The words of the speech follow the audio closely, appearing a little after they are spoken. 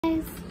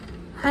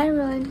Hi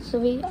everyone, so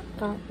we got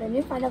the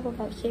new pineapple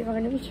Pepsi. We're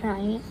going to be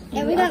trying it.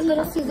 And we got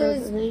Little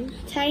Caesars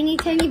tiny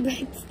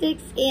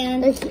breadsticks,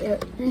 and they're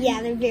cute.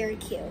 Yeah, they're very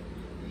cute.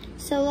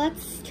 So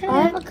let's try.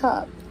 I have a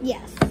cup.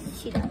 Yes,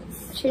 she does.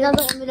 She doesn't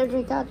want me to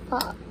drink out the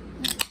pot.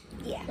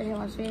 Yeah. She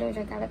wants me to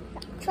drink out of the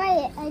pot.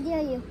 Try it, I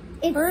dare you.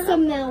 It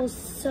smells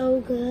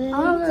so good.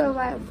 I'm going to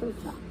buy a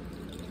fruit cup.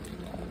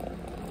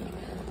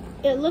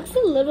 It looks a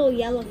little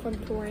yellow from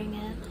pouring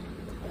it.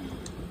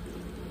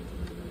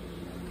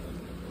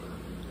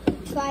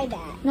 Try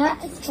that.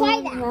 Let's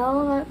try that.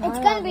 Like it's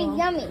gonna be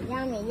yummy,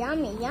 yummy,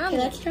 yummy, yummy. Okay,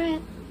 let's try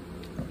it.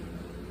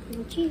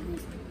 Cheese.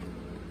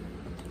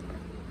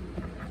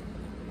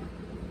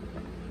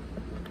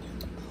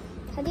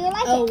 How do you like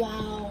it? Oh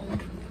wow.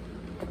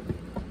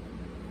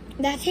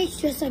 That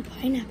tastes just like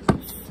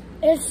pineapples.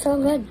 It's so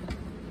good.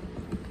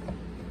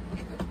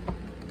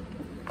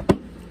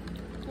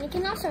 It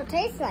can also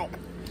taste like.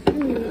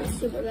 It's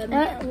super good.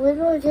 It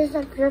literally tastes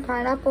like pure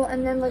pineapple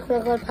and then like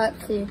regular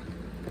Pepsi.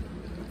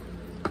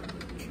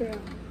 True.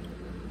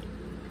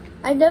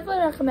 I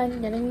definitely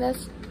recommend getting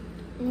this.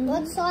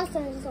 What sauce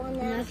is on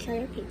that? Let's try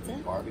your pizza.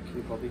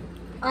 Barbecue, puppy.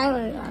 I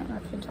don't know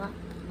pizza.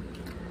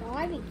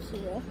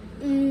 Barbecue.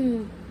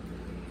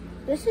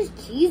 This is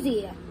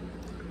cheesy.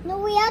 No,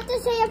 we have to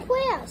say a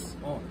prayers.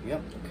 Oh,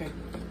 yep, okay.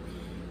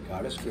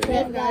 God is good.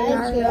 God is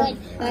good.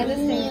 God is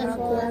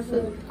faithful.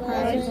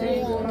 God is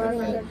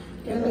faithful.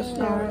 Give us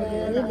our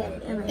daily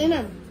bread.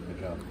 Amen. Good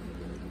job.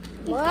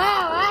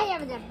 Wow, I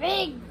have the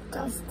big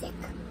ghost stick.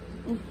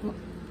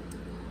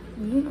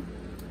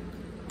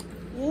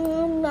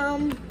 Num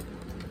num.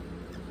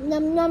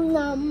 Num num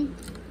num.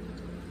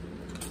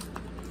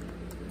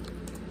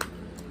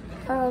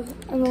 I'm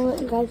gonna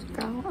let you guys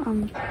go.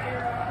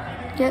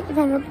 Get the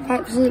pineapple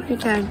Pepsi if you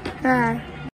can. Bye.